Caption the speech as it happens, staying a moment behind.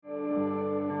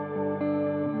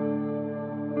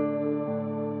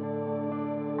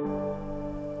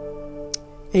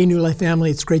Hey, New Life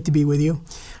family, it's great to be with you.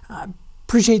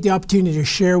 Appreciate the opportunity to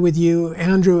share with you.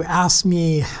 Andrew asked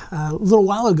me a little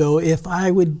while ago if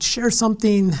I would share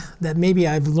something that maybe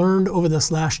I've learned over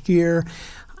this last year.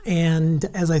 And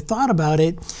as I thought about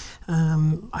it,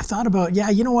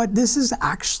 you know what? This has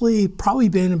actually probably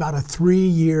been about a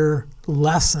 3-year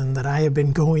lesson that I have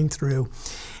been going through.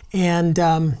 And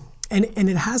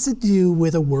it has to do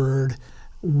with the word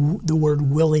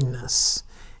willingness.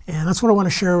 And that's what I want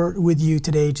to share with you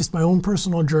today, just my own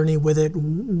personal journey with it,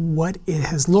 what it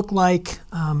has looked like,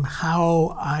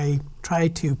 how I try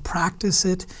to practice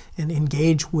it and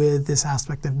engage with this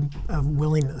aspect of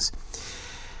willingness.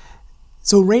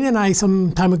 So Raina and I,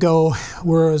 some time ago,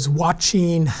 was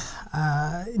watching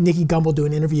Nicky Gumbel do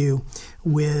an interview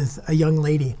with a young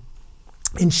lady.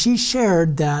 And she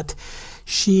shared that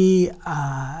she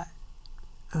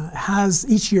has,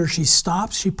 each year she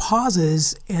stops, she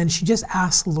pauses, and she just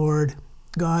asks the Lord,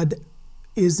 God,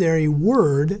 is there a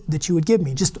word that you would give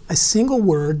me? Just a single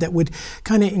word that would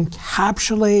kind of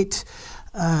encapsulate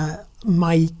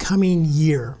my coming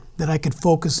year that I could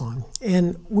focus on.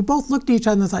 And we both looked at each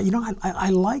other and thought, you know,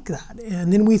 I like that.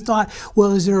 And then we thought,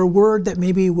 well, is there a word that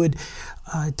maybe would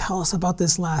tell us about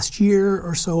this last year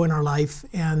or so in our life?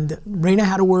 And Raina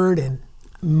had a word, and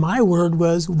my word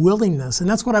was willingness, and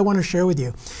that's what I want to share with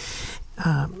you.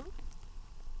 And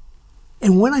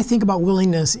when I think about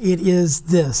willingness, it is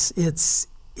this. It's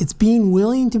being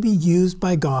willing to be used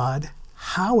by God,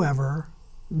 however,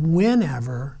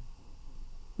 whenever,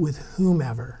 with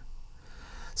whomever.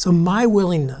 So my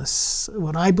willingness,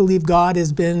 what I believe God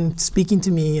has been speaking to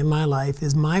me in my life,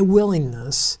 is my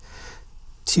willingness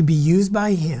to be used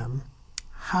by Him,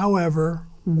 however,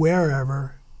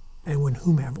 wherever, and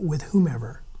with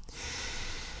whomever.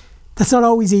 That's not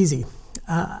always easy.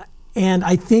 And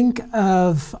I think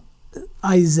of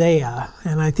Isaiah,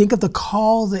 and I think of the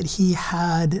call that he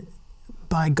had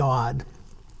by God.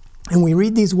 And we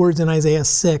read these words in Isaiah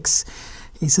 6.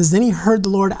 He says, then he heard the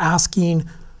Lord asking,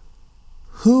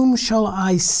 whom shall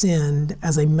I send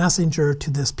as a messenger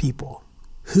to this people?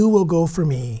 Who will go for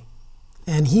me?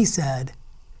 And he said,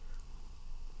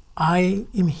 I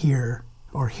am here,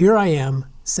 or here I am,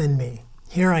 send me.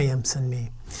 Here I am, send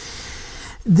me.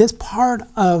 This part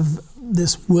of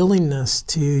this willingness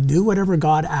to do whatever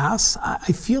God asks,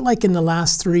 I feel like in the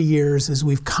last 3 years, as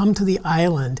we've come to the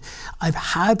island, I've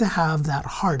had to have that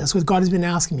heart. That's what God has been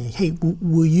asking me. Hey,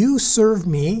 will you serve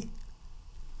me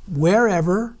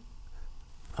wherever,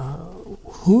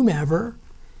 whomever,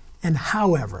 and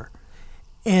however?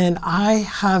 And I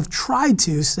have tried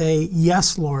to say,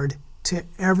 yes, Lord, to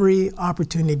every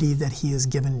opportunity that He has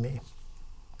given me.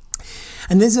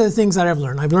 And these are the things that I've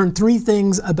learned. I've learned 3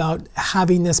 things about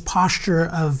having this posture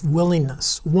of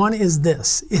willingness. One is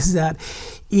this, is that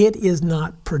it is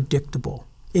not predictable.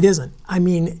 It isn't. I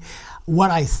mean,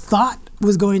 what I thought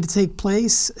was going to take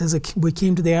place as we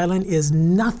came to the island is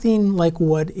nothing like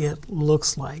what it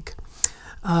looks like.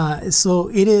 So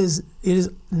it is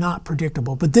not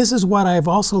predictable. But this is what I've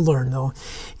also learned, though,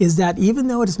 is that even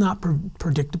though it is not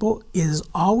predictable, it is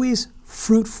always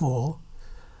fruitful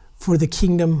for the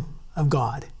kingdom of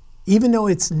God. Even though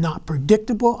it's not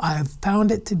predictable, I have found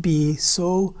it to be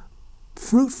so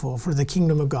fruitful for the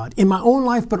kingdom of God in my own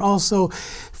life, but also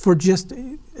for just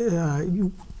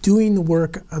doing the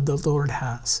work of the Lord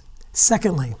has.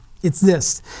 Secondly, it's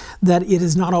this, that it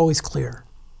is not always clear.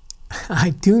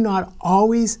 I do not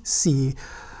always see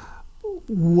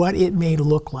what it may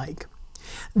look like.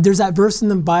 There's that verse in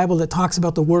the Bible that talks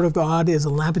about the Word of God is a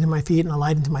lamp unto my feet and a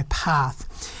light unto my path.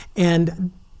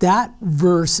 And that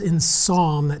verse in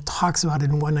Psalm that talks about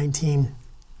it in 119,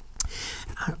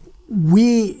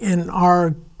 we in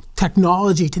our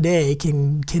technology today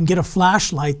can get a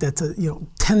flashlight that's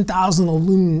 10,000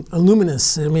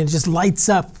 luminous. I mean, it just lights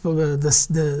up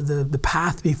the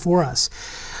path before us.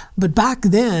 But back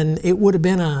then, it would have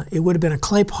been a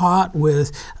clay pot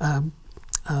with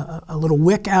a little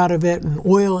wick out of it and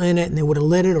oil in it, and they would have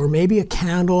lit it, or maybe a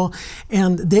candle,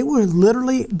 and they would have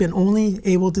literally been only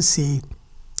able to see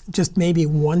just maybe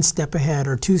 1 step ahead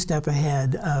or 2 steps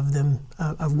ahead of them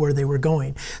of where they were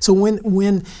going. So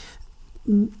when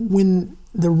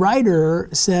the writer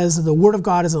says the Word of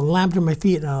God is a lamp to my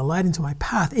feet and a light into my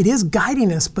path, it is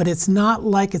guiding us, but it's not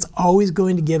like it's always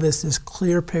going to give us this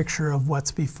clear picture of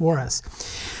what's before us.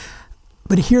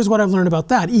 But here's what I've learned about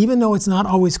that. Even though it's not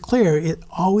always clear, it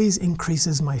always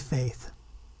increases my faith.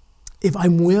 If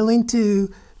I'm willing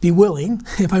to be willing,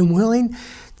 if I'm willing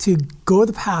to go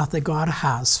the path that God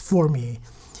has for me,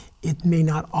 it may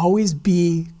not always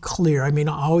be clear. I may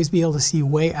not always be able to see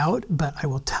way out, but I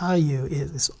will tell you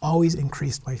it has always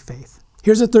increased my faith.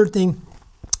 Here's the third thing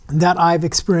that I've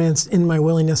experienced in my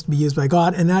willingness to be used by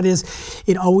God, and that is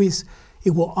it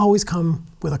will always come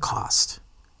with a cost.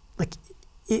 Like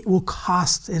it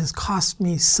has cost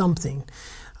me something.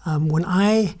 When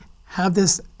I have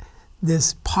this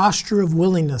posture of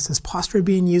willingness, this posture of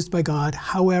being used by God,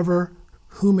 however,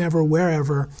 whomever,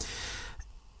 wherever,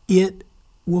 it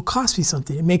will cost me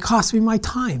something. It may cost me my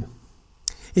time.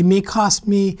 It may cost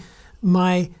me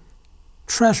my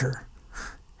treasure.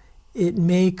 It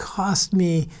may cost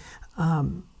me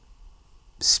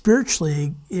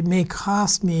spiritually, it may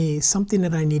cost me something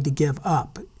that I need to give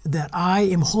up, that I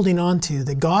am holding on to,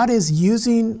 that God is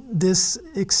using this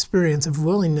experience of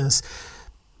willingness,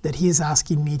 that He is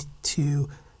asking me to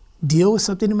deal with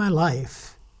something in my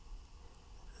life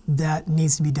that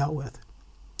needs to be dealt with.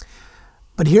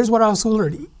 But here's what I also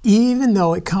learned. Even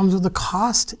though it comes with a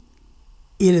cost,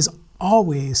 it is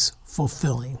always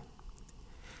fulfilling.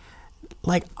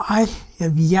 Like I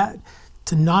have yet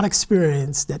to not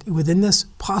experience that within this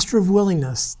posture of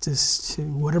willingness to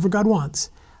whatever God wants,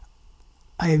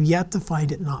 I have yet to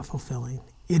find it not fulfilling.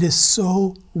 It is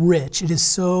so rich, it is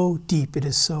so deep, it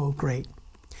is so great.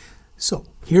 So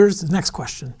here's the next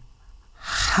question.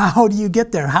 How do you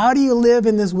get there? How do you live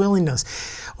in this willingness?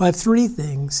 Well, I have three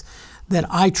things that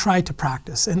I try to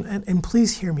practice. And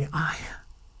please hear me.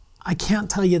 I can't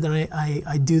tell you that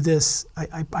I do this.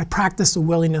 I practice the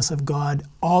willingness of God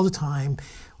all the time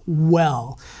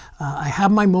well. I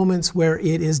have my moments where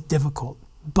it is difficult.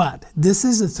 But this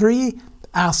is the three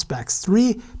aspects,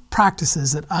 three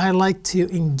practices that I like to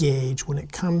engage when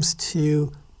it comes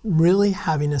to really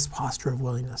having this posture of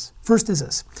willingness. First is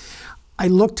this. I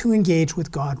look to engage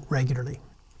with God regularly.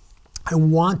 I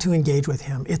want to engage with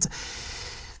Him. It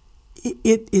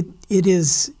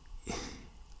is,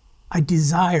 I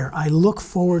desire, I look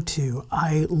forward to,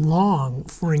 I long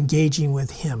for engaging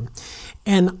with Him.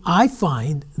 And I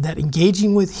find that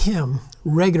engaging with Him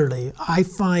regularly, I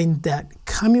find that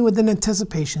coming with an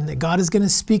anticipation that God is going to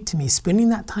speak to me, spending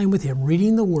that time with Him,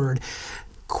 reading the Word,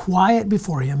 quiet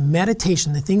before Him,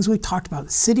 meditation, the things we talked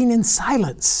about, sitting in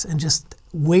silence and just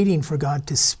waiting for God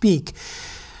to speak.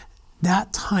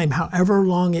 That time, however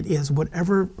long it is,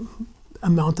 whatever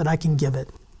amount that I can give it,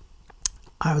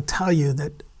 I will tell you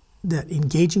that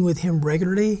engaging with Him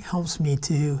regularly helps me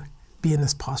to be in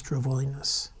this posture of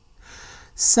willingness.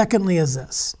 Secondly is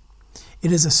this.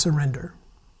 It is a surrender.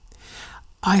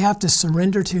 I have to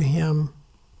surrender to Him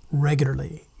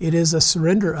regularly. It is a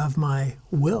surrender of my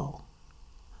will,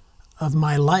 of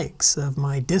my likes, of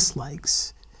my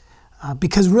dislikes.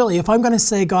 Because really, if I'm going to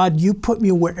say, God, you put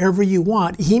me wherever you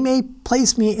want, He may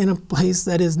place me in a place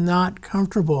that is not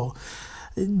comfortable.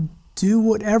 Do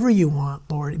whatever you want,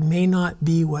 Lord. It may not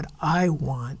be what I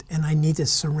want, and I need to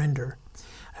surrender.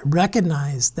 I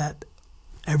recognize that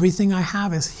everything I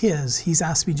have is His. He's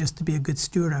asked me just to be a good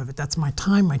steward of it. That's my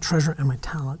time, my treasure, and my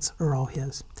talents are all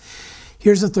His.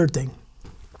 Here's the third thing.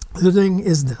 The third thing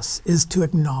is this, is to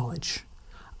acknowledge.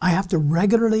 I have to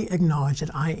regularly acknowledge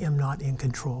that I am not in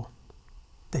control,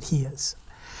 that He is.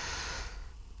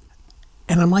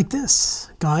 And I'm like this,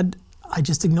 God, I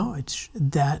just acknowledge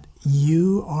that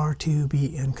you are to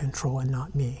be in control and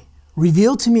not me.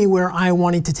 Reveal to me where I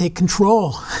wanted to take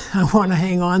control, I want to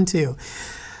hang on to.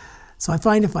 So I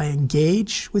find if I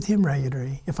engage with Him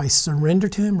regularly, if I surrender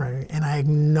to Him regularly, and I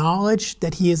acknowledge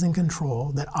that He is in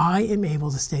control, that I am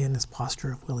able to stay in this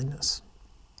posture of willingness.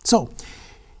 So,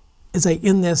 as I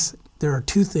end this, there are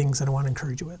two things that I want to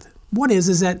encourage you with. One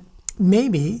is that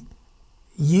maybe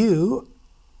you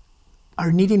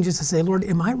are needing just to say, Lord,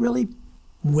 am I really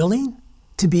willing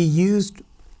to be used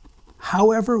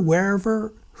however,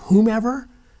 wherever, whomever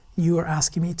you are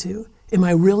asking me to? Am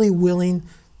I really willing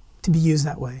to be used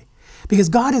that way? Because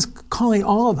God is calling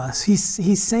all of us.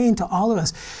 He's saying to all of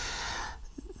us,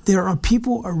 there are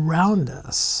people around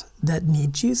us that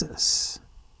need Jesus.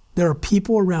 There are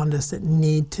people around us that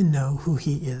need to know who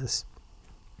He is.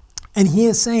 And He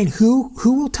is saying, who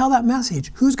will tell that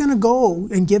message? Who's going to go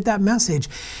and give that message?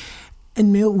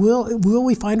 And will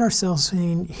we find ourselves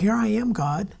saying, here I am,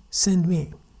 God, send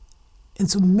me. And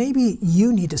so maybe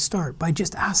you need to start by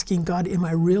just asking God, am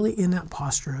I really in that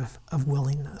posture of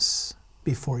willingness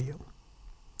before you?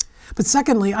 But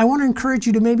secondly, I want to encourage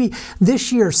you to maybe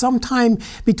this year, sometime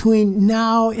between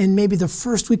now and maybe the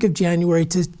first week of January,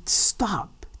 to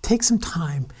stop, take some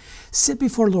time, sit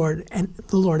before the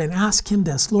Lord and ask Him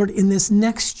this, Lord, in this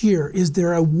next year, is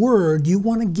there a word you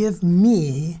want to give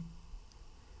me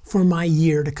for my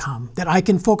year to come, that I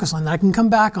can focus on, that I can come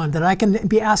back on, that I can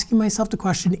be asking myself the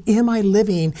question, am I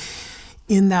living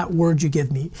in that word you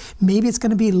give me? Maybe it's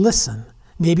going to be listen.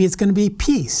 Maybe it's going to be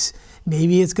peace.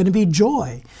 Maybe it's going to be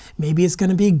joy. Maybe it's going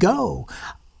to be go.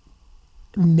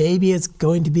 maybe it's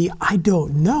going to be, I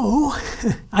don't know.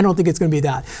 I don't think it's going to be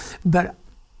that. But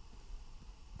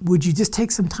would you just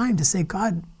take some time to say,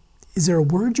 God, is there a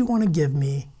word you want to give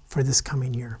me for this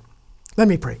coming year? Let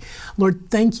me pray. Lord,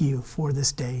 thank you for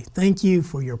this day. Thank you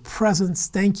for your presence.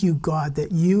 Thank you, God,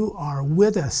 that you are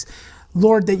with us.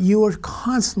 Lord, that you are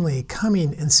constantly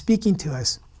coming and speaking to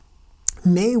us.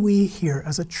 May we hear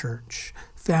as a church,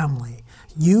 family,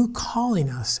 you calling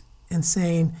us and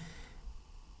saying,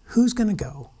 who's going to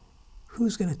go?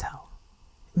 Who's going to tell?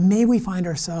 May we find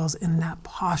ourselves in that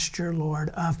posture, Lord,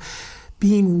 of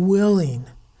being willing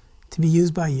to be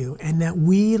used by you, and that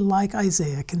we, like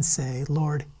Isaiah, can say,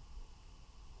 Lord,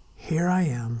 here I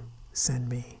am, send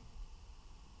me.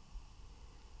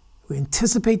 We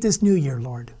anticipate this new year,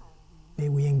 Lord. May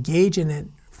we engage in it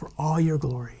for all your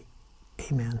glory.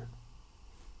 Amen.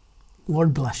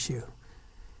 Lord bless you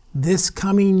this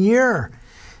coming year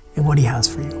and what he has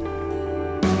for you.